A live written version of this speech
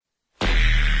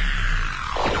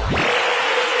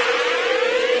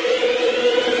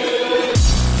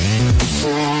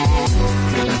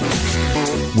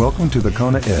Welcome to the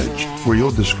Kona Edge, where you'll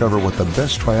discover what the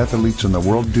best triathletes in the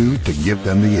world do to give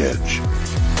them the edge.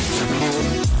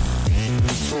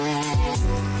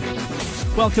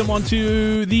 Welcome on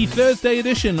to the Thursday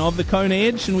edition of the Kona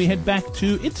Edge, and we head back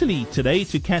to Italy today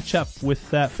to catch up with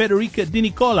Federica Di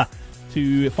Nicola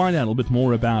to find out a little bit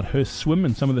more about her swim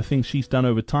and some of the things she's done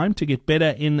over time to get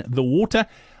better in the water.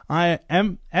 I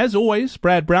am, as always,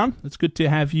 Brad Brown. It's good to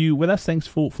have you with us. Thanks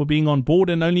for being on board,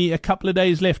 and only a couple of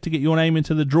days left to get your name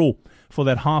into the draw for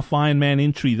that half Ironman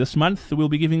entry this month. We'll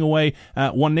be giving away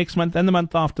one next month and the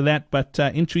month after that, but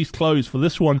entries close for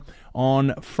this one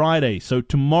on Friday. So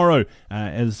tomorrow,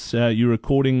 as you're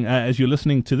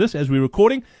listening to this, as we're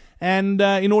recording, and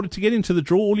in order to get into the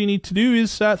draw, all you need to do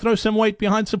is throw some weight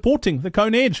behind supporting the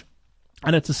Kona Edge.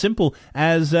 And it's as simple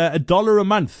as $1 a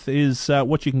month is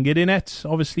what you can get in at.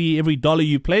 Obviously, every $1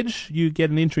 you pledge, you get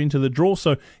an entry into the draw.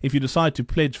 So if you decide to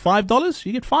pledge $5,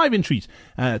 you get 5 entries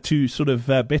to sort of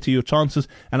better your chances.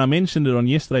 And I mentioned it on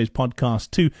yesterday's podcast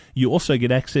too. You also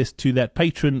get access to that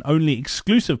patron-only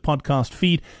exclusive podcast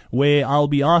feed where I'll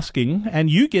be asking, and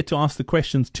you get to ask the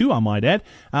questions too, I might add.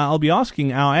 I'll be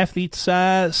asking our athletes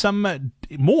some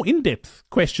more in-depth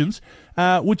questions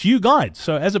which you guide.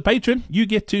 So as a patron, you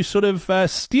get to sort of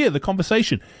steer the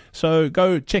conversation. So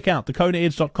go check out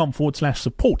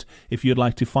thekonaedge.com/support if you'd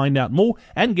like to find out more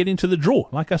and get into the draw.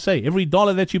 Like I say, every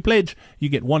 $1 that you pledge, you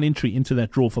get one entry into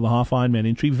that draw for the half Ironman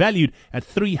entry, valued at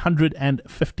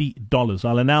 $350.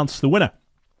 I'll announce the winner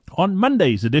on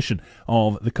Monday's edition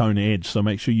of the Kona Edge. So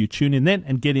make sure you tune in then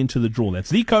and get into the draw.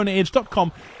 That's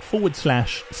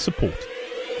thekonaedge.com/support.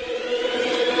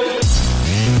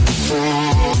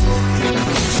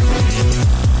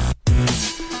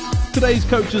 Today's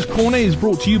Coach's Corner is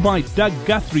brought to you by Doug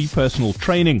Guthrie Personal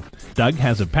Training. Doug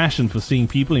has a passion for seeing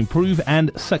people improve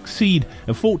and succeed.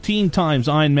 A 14 times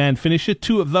Ironman finisher,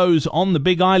 2 of those on the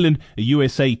Big Island, a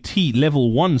USAT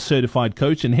Level 1 certified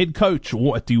coach and head coach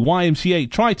at the YMCA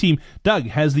Tri-Team, Doug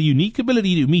has the unique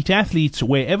ability to meet athletes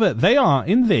wherever they are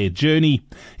in their journey.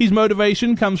 His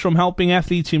motivation comes from helping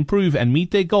athletes improve and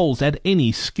meet their goals at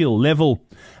any skill level.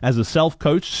 As a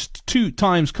self-coached 2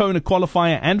 times Kona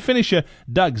qualifier and finisher,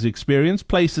 Doug's experience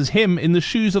places him in the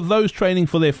shoes of those training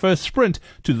for their first sprint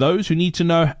to those who need to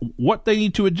know what they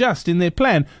need to adjust in their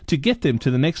plan to get them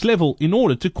to the next level in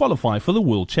order to qualify for the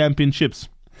World Championships.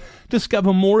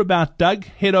 Discover more about Doug,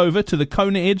 head over to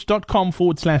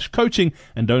thekonaedge.com/coaching,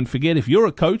 and don't forget, if you're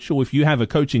a coach or if you have a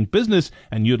coaching business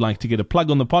and you'd like to get a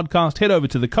plug on the podcast, head over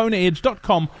to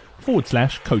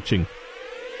thekonaedge.com/coaching.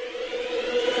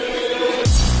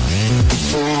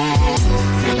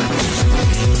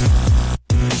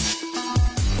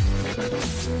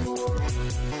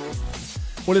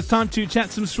 Well, it's time to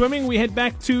chat some swimming. We head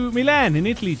back to Milan in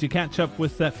Italy to catch up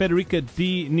with Federica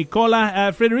Di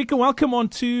Nicola. Federica, welcome on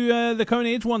to the Kona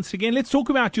Edge once again. Let's talk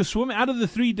about your swim. Out of the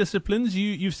 3 disciplines,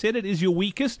 you've said it is your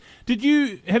weakest.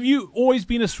 Have you always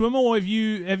been a swimmer, or have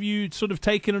you sort of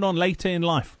taken it on later in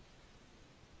life?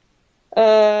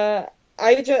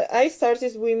 I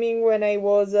started swimming when I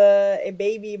was a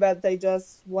baby, but I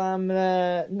just swam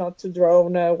not to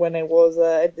drown when I was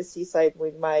at the seaside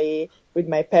with my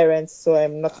parents, so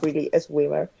I'm not really a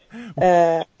swimmer.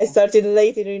 I started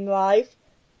later in life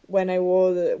when I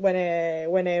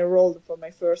enrolled for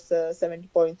my first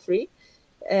 70.3,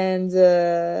 and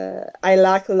I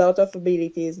lack a lot of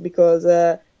abilities because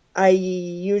I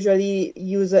usually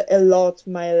use a lot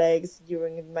my legs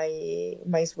during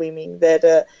my swimming.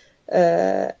 That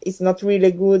it's not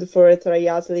really good for a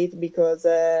triathlete because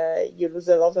you lose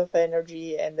a lot of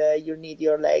energy and you need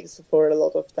your legs for a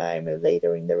lot of time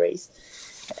later in the race.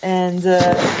 And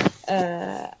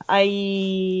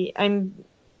I'm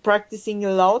practicing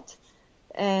a lot,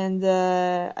 and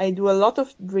I do a lot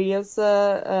of drills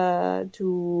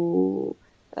to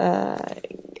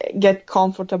get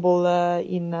comfortable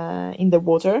in the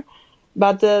water.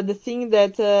 But the thing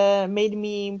that made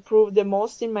me improve the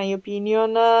most, in my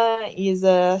opinion, is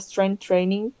strength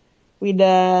training with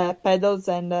pedals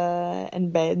and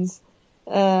bands.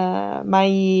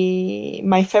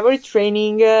 My favorite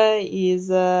training is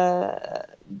a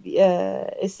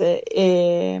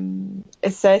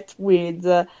set with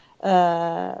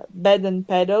bed and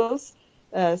pedals,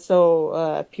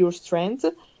 so pure strength.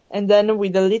 And then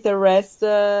with a little rest,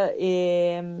 a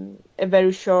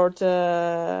very short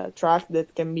track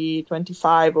that can be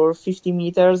 25 or 50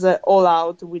 meters, all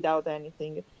out without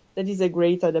anything. That is a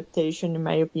great adaptation, in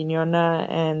my opinion,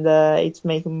 and it's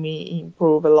making me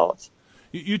improve a lot.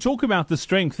 You talk about the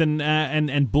strength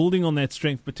and building on that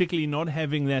strength, particularly not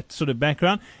having that sort of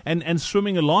background and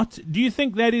swimming a lot. Do you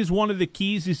think that is one of the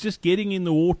keys, is just getting in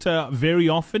the water very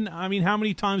often? I mean, how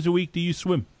many times a week do you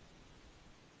swim?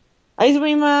 I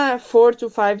swim 4 to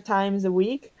 5 times a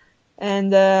week,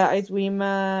 and I swim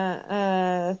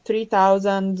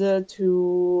 3,000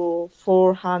 to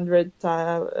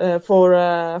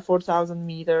 4,000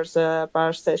 meters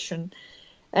per session.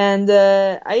 And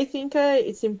I think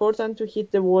it's important to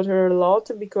hit the water a lot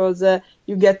because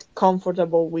you get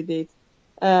comfortable with it.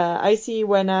 I see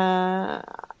when I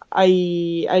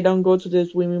don't go to the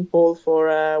swimming pool for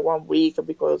 1 week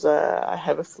because I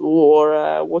have a flu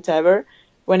or whatever.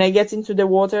 When I get into the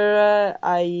water,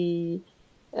 I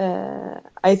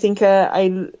think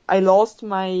I lost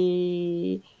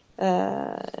my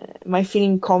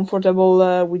feeling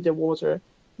comfortable with the water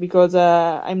because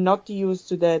I'm not used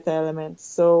to that element.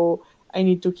 So I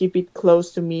need to keep it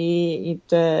close to me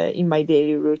in my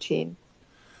daily routine.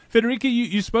 Federica,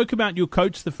 you spoke about your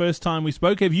coach the first time we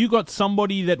spoke. Have you got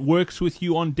somebody that works with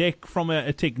you on deck from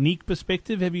a technique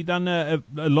perspective? Have you done a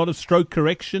lot of stroke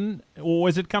correction, or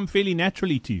has it come fairly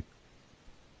naturally to you?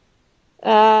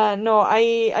 No,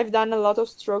 I've done a lot of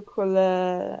stroke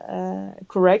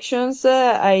corrections.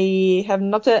 I have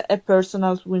not a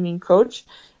personal swimming coach,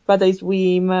 but I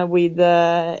swim with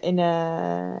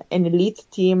an elite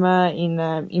team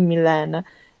in Milan.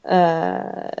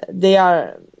 They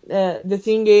are. The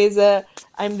thing is,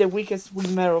 I'm the weakest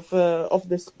swimmer of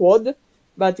the squad,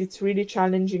 but it's really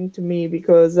challenging to me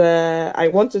because I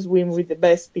want to swim with the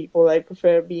best people. I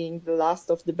prefer being the last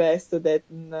of the best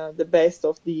than the best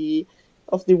of the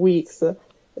weeks.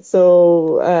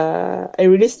 So I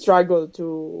really struggle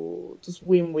to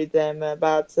swim with them,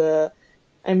 but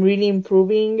I'm really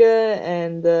improving,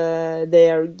 and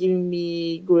they are giving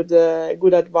me good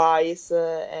advice,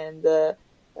 and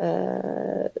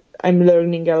I'm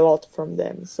learning a lot from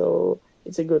them, so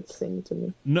it's a good thing to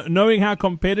me. Knowing how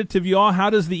competitive you are,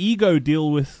 how does the ego deal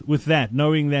with that?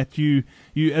 Knowing that you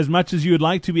as much as you would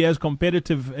like to be as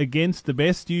competitive against the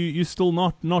best, you're still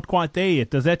not quite there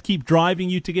yet. Does that keep driving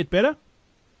you to get better?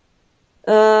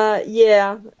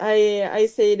 Yeah, I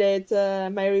say that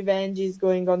my revenge is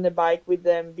going on the bike with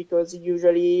them because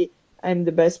usually I'm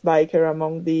the best biker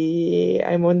among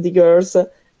the girls.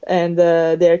 And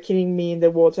they're killing me in the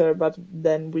water, but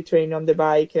then we train on the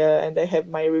bike, and I have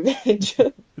my revenge.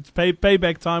 It's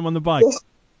payback time on the bike.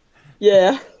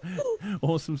 Yeah.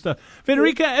 Awesome stuff.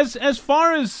 Federica, as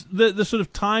far as the sort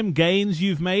of time gains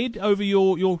you've made over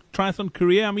your triathlon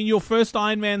career, I mean, your first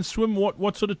Ironman swim,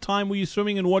 what sort of time were you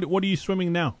swimming, and what are you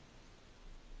swimming now?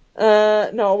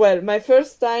 No, well, my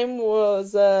first time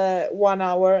was 1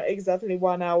 hour, exactly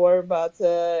 1 hour, but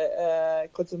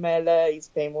Cozumel is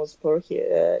famous for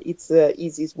its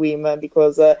easy swim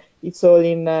because it's all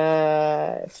in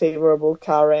favorable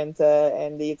current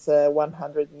and it's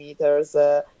 100 meters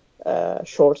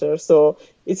shorter, so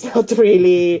it's not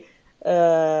really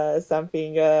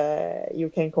something you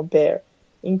can compare.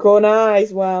 In Kona, I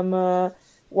swam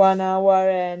 1 hour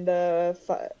and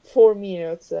 4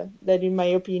 minutes. That, in my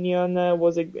opinion,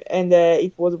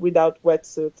 it was without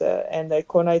wetsuit. And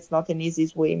Kona, it's not an easy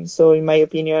swim, so in my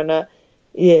opinion,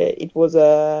 it was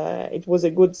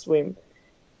a good swim.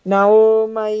 Now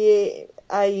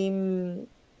I'm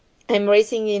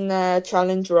racing in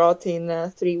Challenge Roth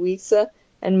in 3 weeks,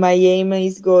 and my aim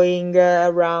is going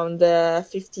around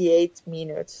 58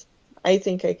 minutes. I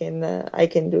think I can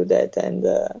do that, and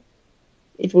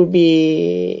it would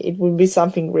be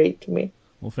something great to me.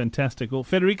 Well, fantastic. Well,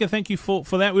 Federica, thank you for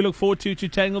that. We look forward to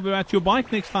chatting a little bit about your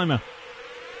bike next time out.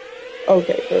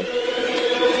 Okay, perfect.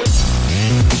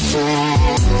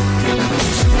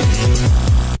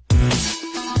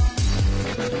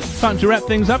 Time to wrap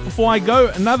things up. Before I go,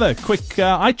 another quick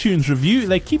iTunes review.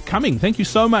 They keep coming. Thank you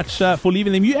so much for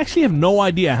leaving them. You actually have no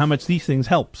idea how much these things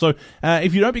help. So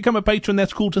if you don't become a patron,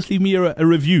 that's cool. Just leave me a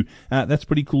review. That's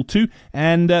pretty cool too.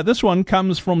 And this one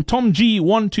comes from Tom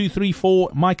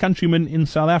G1234, my countryman in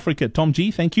South Africa. Tom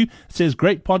G, thank you. It says,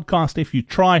 great podcast if you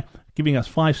try. Giving us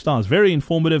 5 stars. Very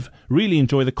informative. Really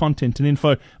enjoy the content and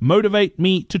info. Motivate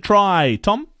me to try.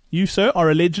 Tom, you, sir, are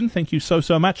a legend. Thank you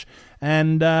so much.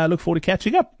 And look forward to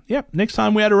catching up. Yeah, next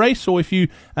time we're at a race, or if you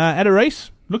at a race,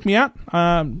 look me out.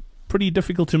 Pretty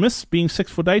difficult to miss. Being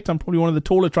 6'8", I'm probably one of the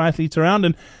taller triathletes around.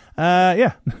 And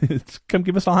yeah, come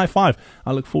give us a high five.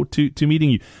 I look forward to meeting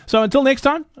you. So until next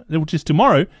time, which is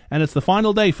tomorrow, and it's the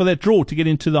final day for that draw to get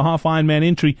into the half Ironman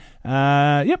entry.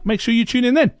 Yep, make sure you tune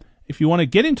in then. If you want to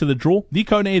get into the draw,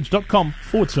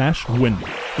 thekonaedge.com/win.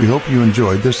 We hope you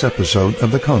enjoyed this episode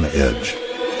of The Kona Edge.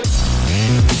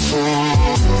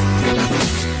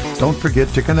 Don't forget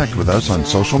to connect with us on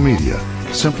social media.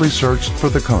 Simply search for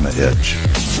The Kona Edge.